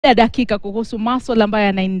dakika kuhusu masuala ambayo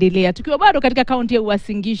yanaendelea. Tukiwa bado katika kaunti ya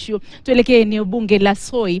Uasin Gishu, tuelekee eneo bunge la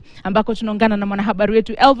Soi ambako tunaungana na mwanahabari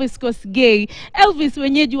wetu Elvis Kosgei. Elvis,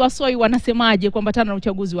 wenyeji wa Soi wanasemaje kuambatana na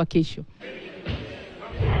uchaguzi wa kesho?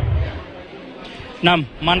 Naam,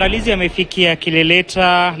 maandalizi yamefikia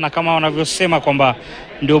kileleta na kama wanavyosema kwamba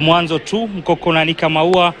ndio mwanzo tu, mkokonanika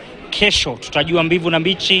maua. Kesho tutajua mbivu na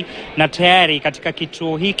mbichi, na tayari katika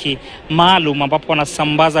kituo hiki maalum ambapo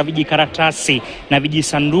wanasambaza vijikaratasi na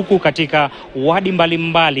vijisanduku katika wadi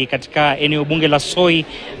mbalimbali katika eneo bunge la Soi,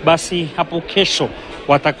 basi hapo kesho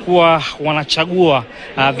watakuwa wanachagua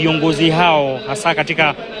viongozi hao hasa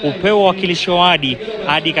katika upeo wa wakilishi wadi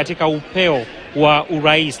hadi katika upeo wa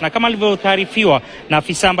urais. Na kama alivyotaarifiwa na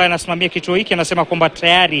afisa ambaye anasimamia kituo hiki, anasema kwamba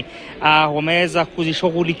tayari wameweza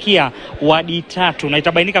kuzishughulikia wadi 3, na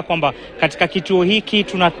itabainika kwamba katika kituo hiki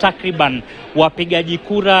tuna takriban wapigaji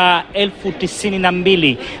kura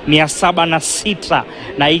 92,706,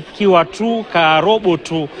 na ikiwa tu robo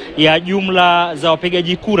tu ya jumla za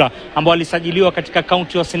wapigaji kura ambao walisajiliwa katika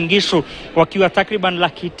kaunti ya Uasin Gishu wakiwa takriban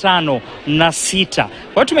 506,000. Kwa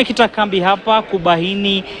hiyo tumekita kambi hapa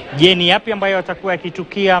kubaini je, ni yapi ambayo watakuwa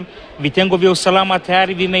yakitukia. Vitengo vya usalama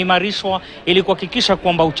tayari vimeimarishwa ili kuhakikisha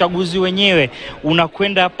kwamba uchaguzi wenyewe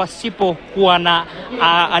unakwenda pasipo kuwa na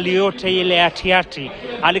aliyote ile hatihati.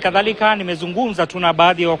 Halikadhalika nimezungumza tu na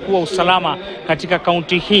baadhi ya wakuu wa usalama katika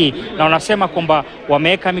kaunti hii, na wanasema kwamba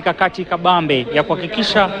wameweka mikakati kabambe ya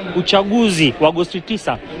kuhakikisha uchaguzi wa Agosti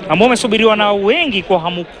 9 ambao umesubiriwa na wengi kwa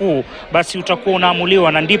hamu kuu basi utakuwa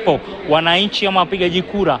unaamuliwa, na ndipo wananchi ama wapigaji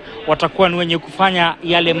kura watakuwa ni wenye kufanya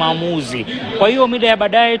yale maamuzi. Kwa hiyo mida ya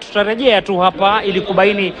baadaye tutarejea tu hapa ili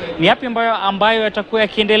kubaini ni yapi ambayo yatakuwa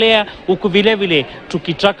yakiendelea, huku vile vile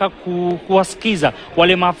tukitaka kuwasikiza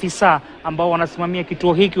wale maafisa ambao wanasimamia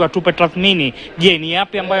kituo hiki watupe tathmini. Je, ni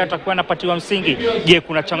yapi ambayo yatakuwa yanapatiwa msingi? Je,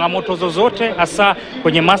 kuna changamoto zozote hasa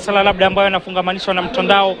kwenye masuala labda ambayo yanafungamanishwa na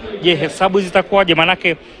mtandao? Je, hesabu zitakuwaje?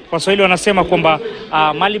 Manake Waswahili wanasema kwamba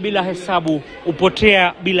mali bila hesabu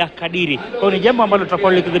upotea bila kadiri. Kwa hiyo ni jambo ambalo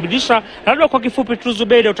tutakuwa likidhibitisha. Labda kwa kifupi tu,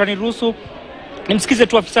 Zubeida, utaniruhusu nimsikize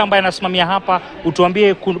tu afisa ambaye anasimamia hapa,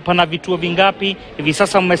 utuambie pana vituo vingapi hivi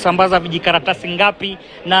sasa, mmesambaza vijikaratasi ngapi,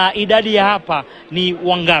 na idadi ya hapa ni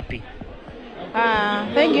wangapi?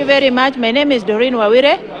 Thank you very much. My name is Doreen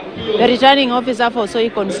Wawire, the returning officer for Soi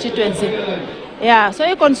constituency. Yeah,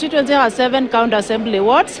 Soi constituency has 7 county assembly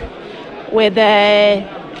wards with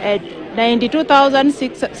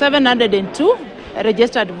 92,702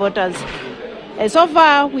 registered voters. So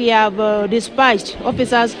far we have dispatched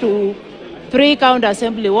officers to 3 county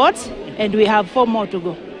assembly wards and we have 4 more to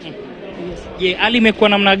go. Je, hali imekuwa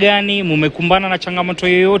namna gani? Mmekumbana na changamoto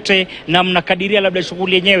yoyote na mnakadiria labda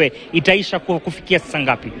shughuli yenyewe itaisha kufikia saa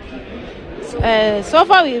ngapi? So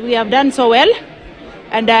far we have done so well,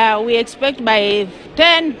 and we expect by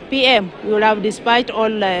 10 p.m. we will have dispatched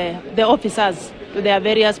all the officers to their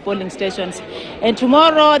various polling stations. And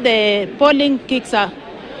tomorrow the polling kicks up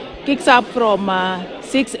from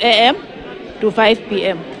 6 a.m. to 5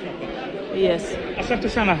 p.m. Yes. Asante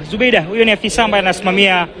sana Zubeida. Huyo ni afisa ambaye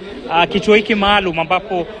anasimamia kituo hiki maalum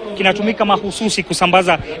ambapo kinatumika mahususi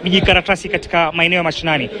kusambaza vijikaratasi katika maeneo ya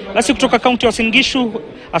mashinani. Basi kutoka kaunti ya Uasin Gishu,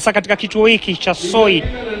 hasa katika kituo hiki cha Soi,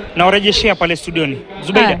 na urejeshea pale studioni.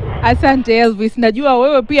 Zubeida. Asante Elvis. Najua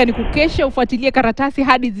wewe pia ni kukesha ufuatilie karatasi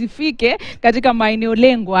hadi zifike katika maeneo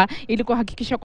lengwa ili kuhakikisha